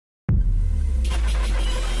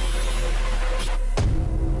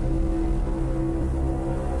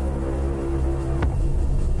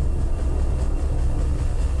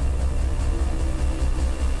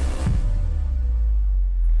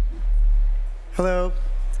Hello.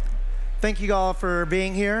 Thank you all for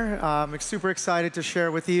being here. I'm super excited to share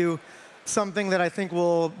with you something that I think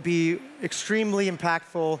will be extremely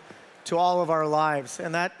impactful to all of our lives,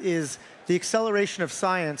 and that is the acceleration of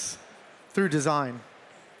science through design.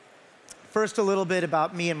 First, a little bit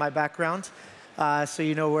about me and my background, so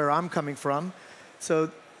you know where I'm coming from.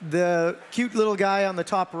 So the cute little guy on the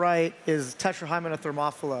top right is Tetrahymena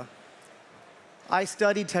thermophila. I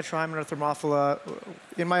studied Tetrahymena thermophila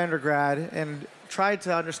in my undergrad and tried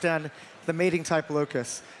to understand the mating type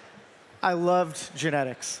locus. I loved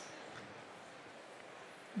genetics.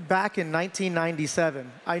 Back in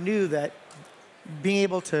 1997, I knew that being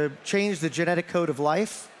able to change the genetic code of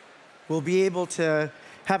life will be able to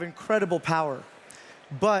have incredible power.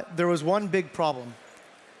 But there was one big problem,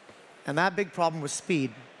 and that big problem was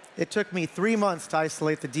speed. It took me 3 months to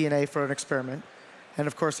isolate the DNA for an experiment, and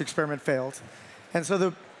of course the experiment failed. And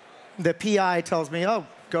so the PI tells me, oh,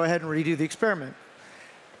 go ahead and redo the experiment.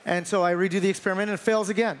 And so I redo the experiment and it fails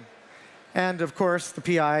again. And of course, the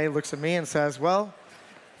PI looks at me and says, well,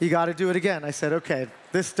 you got to do it again. I said, OK,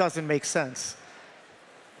 this doesn't make sense.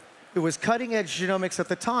 It was cutting-edge genomics at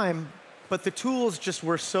the time, but the tools just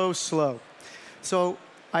were so slow. So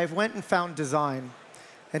I went and found design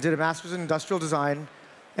and did a master's in industrial design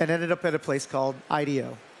and ended up at a place called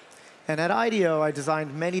IDEO. And at IDEO, I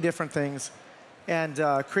designed many different things and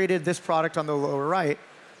created this product on the lower right,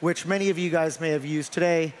 which many of you guys may have used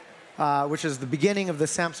today, which is the beginning of the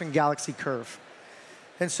Samsung Galaxy Curve.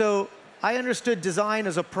 And so I understood design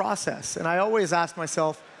as a process, and I always asked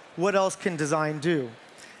myself, what else can design do?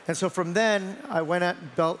 And so from then, I went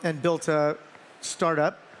and built a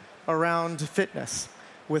startup around fitness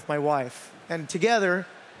with my wife. And together,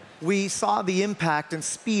 we saw the impact and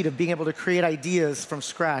speed of being able to create ideas from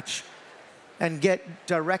scratch and get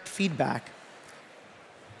direct feedback.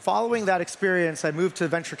 Following that experience, I moved to the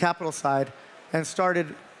venture capital side and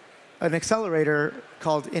started an accelerator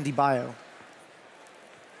called IndieBio.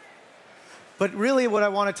 But really, what I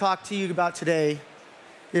want to talk to you about today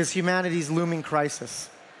is humanity's looming crisis.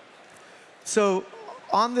 So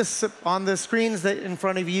on the screens that in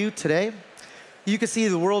front of you today, you can see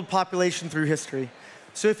the world population through history.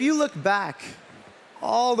 So if you look back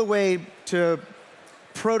all the way to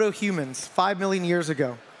proto-humans 5 million years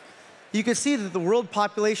ago, you can see that the world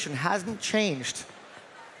population hasn't changed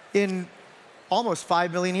in almost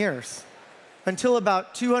 5 million years. Until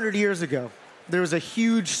about 200 years ago, there was a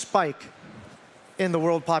huge spike in the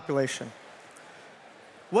world population.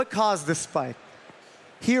 What caused this spike?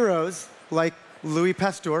 Heroes like Louis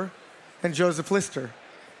Pasteur and Joseph Lister,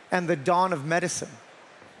 and the dawn of medicine.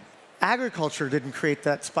 Agriculture didn't create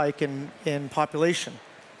that spike in population.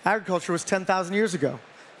 Agriculture was 10,000 years ago.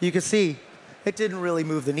 You can see it didn't really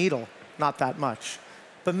move the needle. Not that much.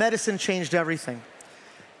 But medicine changed everything.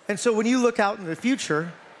 And so when you look out in the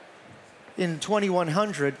future, in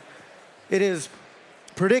 2100, it is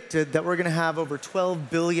predicted that we're going to have over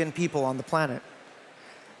 12 billion people on the planet.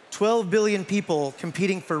 12 billion people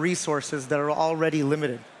competing for resources that are already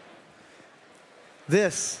limited.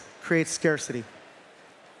 This creates scarcity.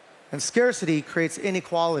 And scarcity creates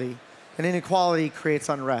inequality. And inequality creates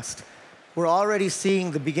unrest. We're already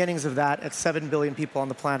seeing the beginnings of that at 7 billion people on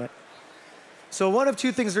the planet. So one of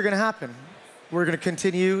two things are going to happen. We're going to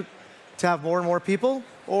continue to have more and more people,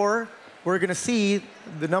 or we're going to see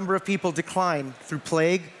the number of people decline through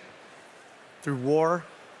plague, through war.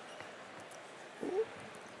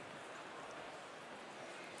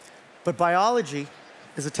 But biology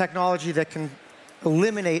is a technology that can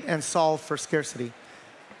eliminate and solve for scarcity.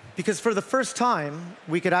 Because for the first time,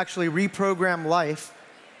 we could actually reprogram life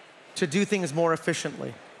to do things more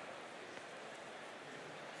efficiently.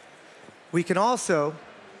 We can also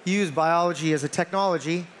use biology as a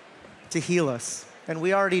technology to heal us, and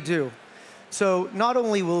we already do. So not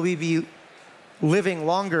only will we be living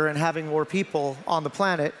longer and having more people on the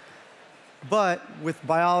planet, but with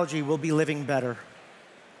biology, we'll be living better.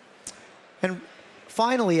 And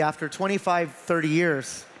finally, after 25, 30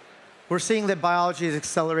 years, we're seeing that biology is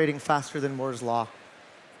accelerating faster than Moore's law.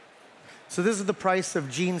 So this is the price of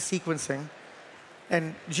gene sequencing.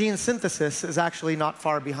 And gene synthesis is actually not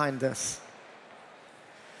far behind this.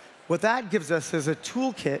 What that gives us is a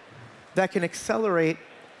toolkit that can accelerate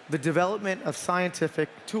the development of scientific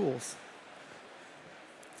tools.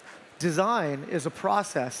 Design is a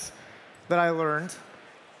process that I learned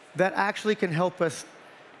that actually can help us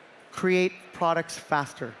create products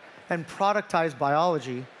faster and productize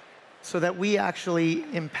biology so that we actually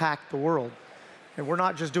impact the world. And we're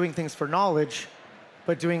not just doing things for knowledge,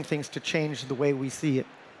 but doing things to change the way we see it.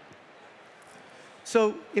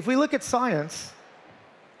 So if we look at science,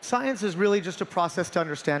 science is really just a process to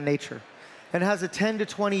understand nature. and has a 10 to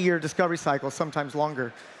 20-year discovery cycle, sometimes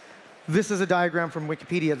longer. This is a diagram from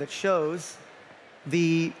Wikipedia that shows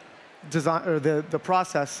the design, or the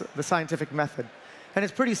process, the scientific method. And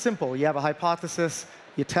it's pretty simple. You have a hypothesis,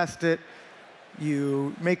 you test it,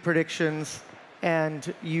 you make predictions,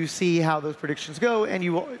 and you see how those predictions go, and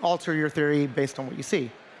you alter your theory based on what you see.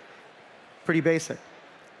 Pretty basic.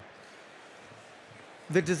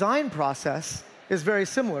 The design process is very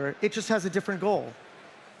similar. It just has a different goal.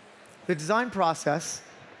 The design process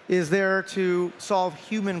is there to solve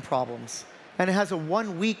human problems, and it has a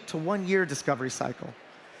 1 week to 1 year discovery cycle.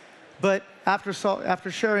 But after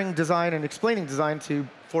sharing design and explaining design to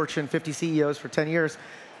Fortune 50 CEOs for 10 years,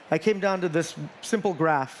 I came down to this simple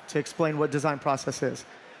graph to explain what design process is.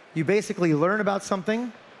 You basically learn about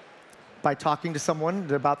something by talking to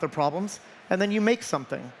someone about their problems, and then you make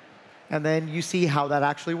something. And then you see how that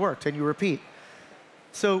actually worked, and you repeat.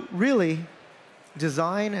 So really,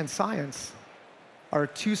 design and science are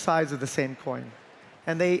two sides of the same coin.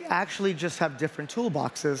 And they actually just have different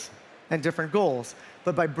toolboxes and different goals.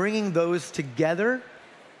 But by bringing those together,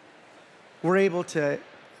 we're able to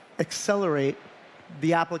accelerate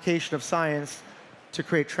the application of science to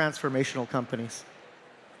create transformational companies.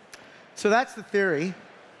 So that's the theory.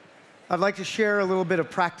 I'd like to share a little bit of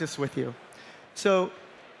practice with you. So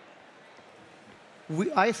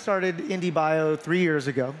I started IndieBio 3 years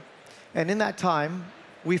ago. And in that time,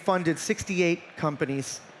 we funded 68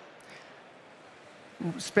 companies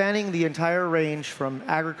spanning the entire range from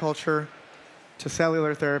agriculture to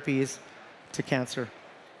cellular therapies to cancer.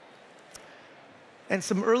 And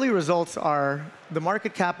some early results are the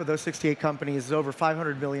market cap of those 68 companies is over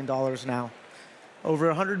 $500 million now.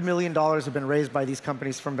 Over $100 million have been raised by these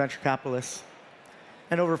companies from venture capitalists.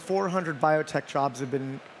 And over 400 biotech jobs have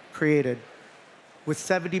been created, with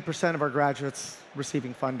 70% of our graduates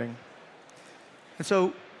receiving funding. And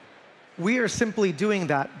so we are simply doing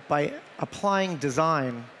that by applying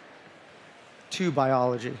design to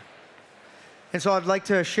biology. And so I'd like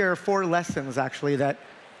to share 4 lessons, actually, that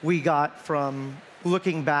we got from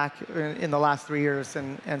looking back in the last 3 years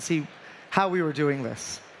and see how we were doing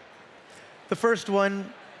this. The first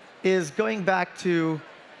one is going back to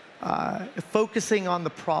focusing on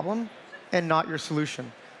the problem and not your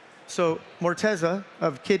solution. So Morteza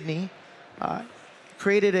of Kidney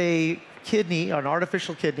created a kidney, an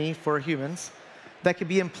artificial kidney for humans that could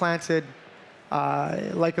be implanted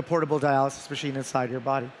like a portable dialysis machine inside your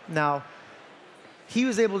body. Now, he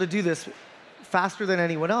was able to do this faster than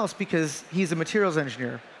anyone else because he's a materials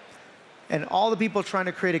engineer. And all the people trying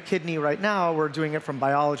to create a kidney right now were doing it from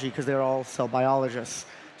biology because they're all cell biologists.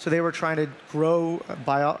 So they were trying to grow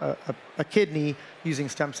a kidney using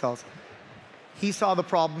stem cells. He saw the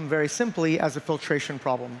problem very simply as a filtration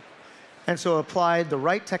problem. And so applied the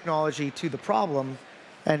right technology to the problem.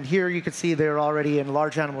 And here you can see they're already in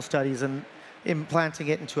large animal studies and implanting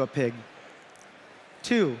it into a pig.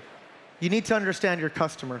 2, you need to understand your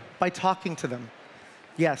customer by talking to them.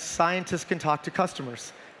 Yes, scientists can talk to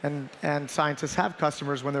customers. And scientists have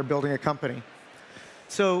customers when they're building a company.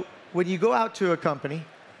 So when you go out to a company,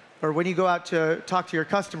 or when you go out to talk to your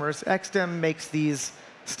customers, XSTEM makes these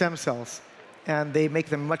stem cells. And they make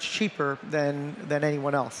them much cheaper than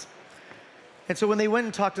anyone else. And so when they went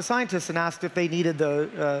and talked to scientists and asked if they needed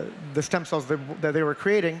the stem cells that they were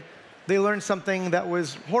creating, they learned something that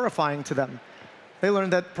was horrifying to them. They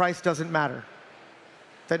learned that price doesn't matter,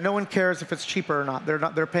 that no one cares if it's cheaper or not.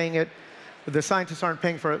 They're paying it. The scientists aren't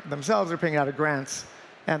paying for it themselves. They're paying out of grants.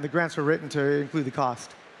 And the grants are written to include the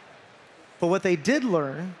cost. But what they did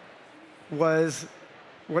learn was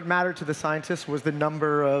what mattered to the scientists was the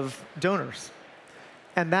number of donors.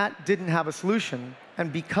 And that didn't have a solution.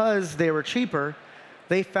 And because they were cheaper,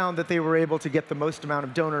 they found that they were able to get the most amount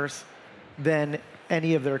of donors than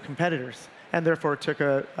any of their competitors, and therefore took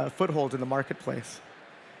a foothold in the marketplace.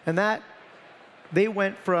 And that, they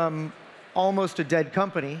went from almost a dead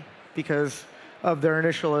company because of their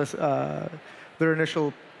initial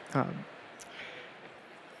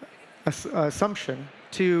assumption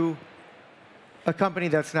to a company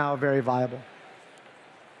that's now very viable.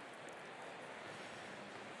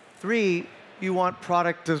 3, you want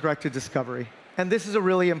product-directed discovery. And this is a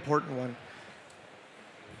really important one.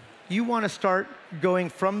 You want to start going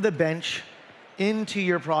from the bench into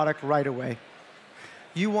your product right away.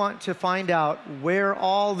 You want to find out where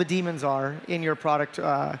all the demons are in your product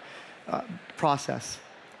process.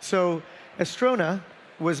 So Astrona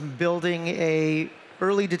was building an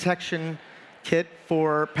early detection kit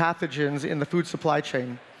for pathogens in the food supply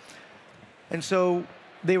chain. And so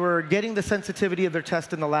they were getting the sensitivity of their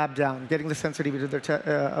test in the lab down, getting the sensitivity of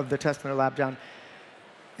the test in their lab down.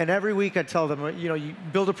 And every week I'd tell them, you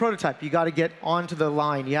build a prototype. You got to get onto the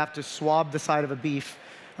line. You have to swab the side of a beef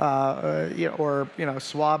or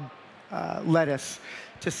swab lettuce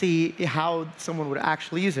to see how someone would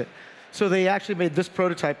actually use it. So they actually made this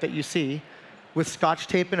prototype that you see with Scotch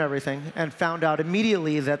tape and everything, and found out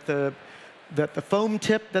immediately that the foam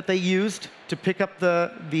tip that they used to pick up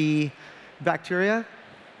the bacteria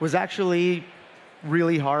was actually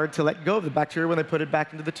really hard to let go of the bacteria when they put it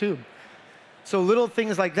back into the tube. So little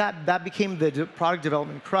things like that became the product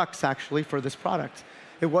development crux, actually, for this product.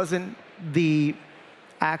 It wasn't the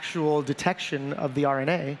actual detection of the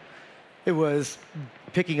RNA. It was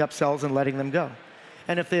picking up cells and letting them go.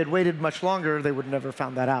 And if they had waited much longer, they would never have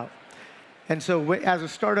found that out. And so as a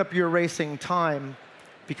startup, you're racing time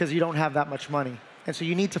because you don't have that much money. And so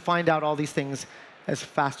you need to find out all these things as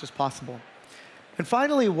fast as possible. And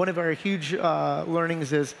finally, one of our huge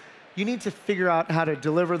learnings is you need to figure out how to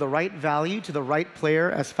deliver the right value to the right player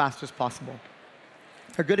as fast as possible.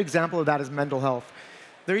 A good example of that is mental health.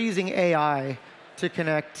 They're using AI to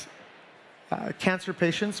connect cancer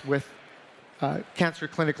patients with cancer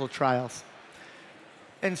clinical trials.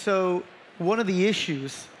 And so one of the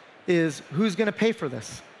issues is who's going to pay for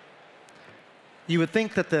this? You would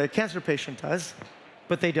think that the cancer patient does,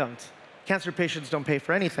 but they don't. Cancer patients don't pay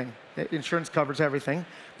for anything. Insurance covers everything,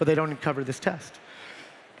 but they don't cover this test.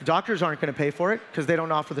 The doctors aren't going to pay for it because they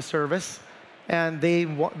don't offer the service, and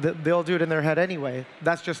they'll do it in their head anyway.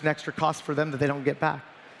 That's just an extra cost for them that they don't get back.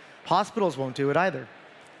 Hospitals won't do it either.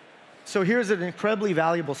 So here's an incredibly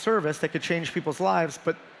valuable service that could change people's lives,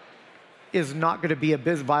 but is not going to be a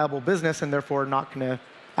viable business and therefore not going to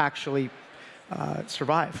actually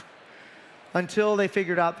survive. Until they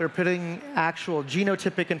figured out they're putting actual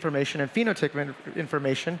genotypic information and phenotypic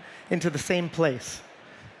information into the same place.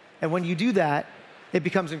 And when you do that, it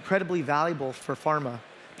becomes incredibly valuable for pharma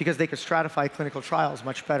because they could stratify clinical trials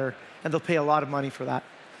much better, and they'll pay a lot of money for that.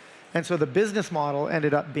 And so the business model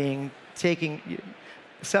ended up being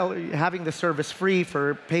having the service free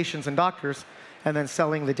for patients and doctors, and then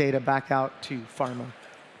selling the data back out to pharma.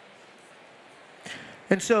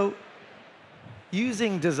 And so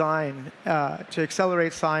using design to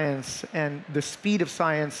accelerate science and the speed of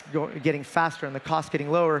science getting faster and the cost getting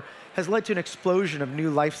lower has led to an explosion of new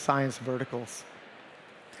life science verticals.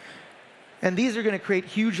 And these are going to create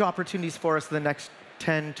huge opportunities for us in the next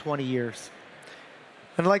 10, 20 years.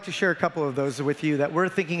 And I'd like to share a couple of those with you that we're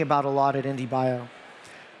thinking about a lot at IndieBio.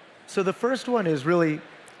 So the first one is really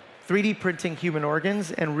 3D printing human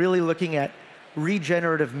organs and really looking at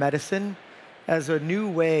regenerative medicine as a new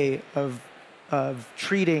way of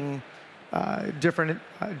treating different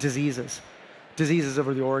diseases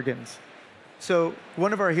over the organs. So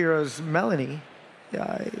one of our heroes, Melanie,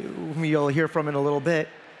 whom you'll hear from in a little bit,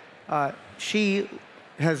 she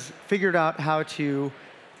has figured out how to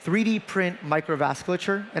 3D print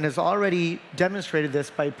microvasculature and has already demonstrated this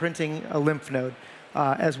by printing a lymph node,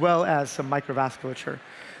 as well as some microvasculature.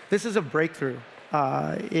 This is a breakthrough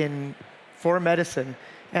for medicine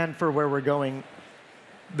and for where we're going.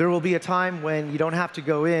 There will be a time when you don't have to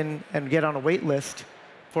go in and get on a wait list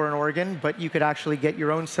for an organ, but you could actually get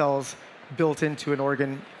your own cells built into an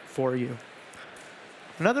organ for you.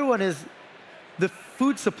 Another one is the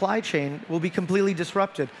food supply chain will be completely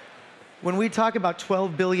disrupted. When we talk about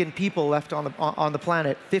 12 billion people left on the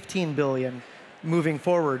planet, 15 billion moving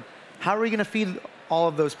forward, how are we going to feed all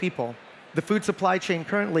of those people? The food supply chain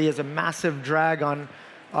currently is a massive drag on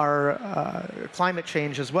our climate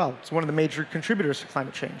change as well. It's one of the major contributors to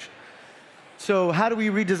climate change. So how do we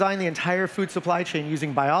redesign the entire food supply chain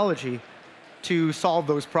using biology to solve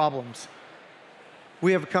those problems?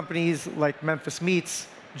 We have companies like Memphis Meats,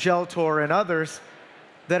 Geltor, and others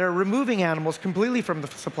that are removing animals completely from the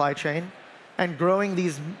supply chain and growing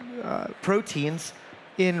these proteins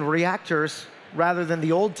in reactors rather than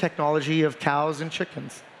the old technology of cows and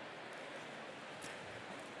chickens.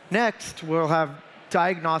 Next, we'll have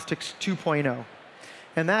Diagnostics 2.0.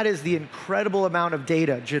 And that is the incredible amount of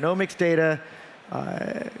data, genomics data,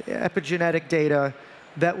 epigenetic data,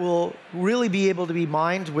 that will really be able to be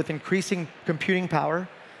mined with increasing computing power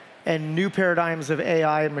and new paradigms of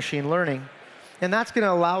AI and machine learning. And that's going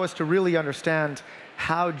to allow us to really understand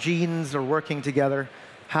how genes are working together,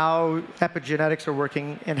 how epigenetics are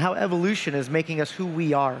working, and how evolution is making us who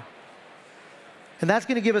we are. And that's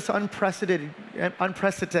going to give us unprecedented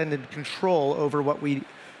control over what we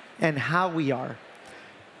and how we are.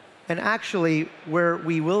 And actually, where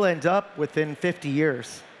we will end up within 50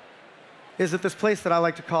 years is at this place that I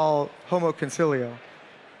like to call Homo concilio.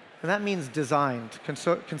 And that means designed.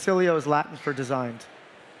 Concilio is Latin for designed.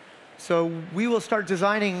 So we will start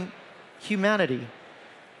designing humanity.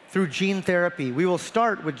 through gene therapy. We will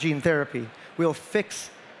start with gene therapy. We'll fix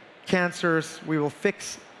cancers. We will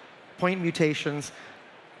fix point mutations.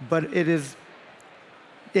 But it is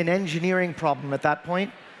an engineering problem at that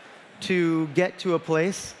point to get to a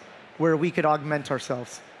place where we could augment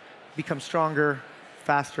ourselves, become stronger,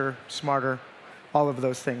 faster, smarter, all of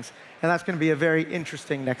those things. And that's going to be a very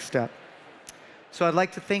interesting next step. So I'd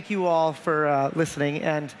like to thank you all for listening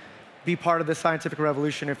and be part of the scientific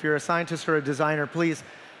revolution. If you're a scientist or a designer, please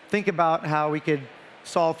think about how we could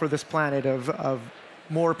solve for this planet of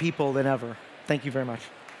more people than ever. Thank you very much.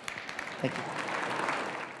 Thank you.